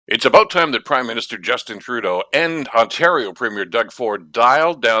It's about time that Prime Minister Justin Trudeau and Ontario Premier Doug Ford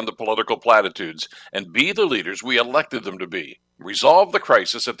dial down the political platitudes and be the leaders we elected them to be. Resolve the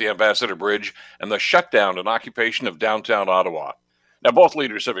crisis at the Ambassador Bridge and the shutdown and occupation of downtown Ottawa. Now, both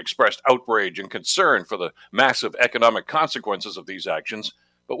leaders have expressed outrage and concern for the massive economic consequences of these actions,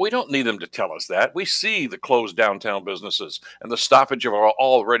 but we don't need them to tell us that. We see the closed downtown businesses and the stoppage of our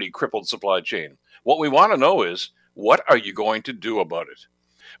already crippled supply chain. What we want to know is, what are you going to do about it?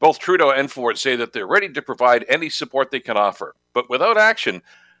 Both Trudeau and Ford say that they're ready to provide any support they can offer, but without action,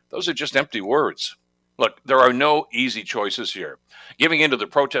 those are just empty words. Look, there are no easy choices here. Giving in to the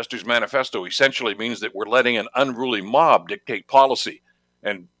protesters' manifesto essentially means that we're letting an unruly mob dictate policy.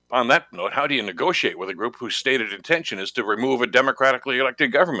 And on that note, how do you negotiate with a group whose stated intention is to remove a democratically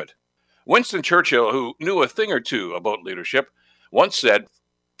elected government? Winston Churchill, who knew a thing or two about leadership, once said,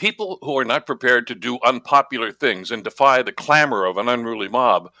 "People who are not prepared to do unpopular things and defy the clamor of an unruly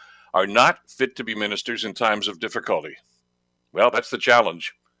mob are not fit to be ministers in times of difficulty." Well, that's the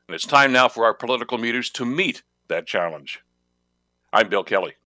challenge, and it's time now for our political leaders to meet that challenge. I'm Bill Kelly.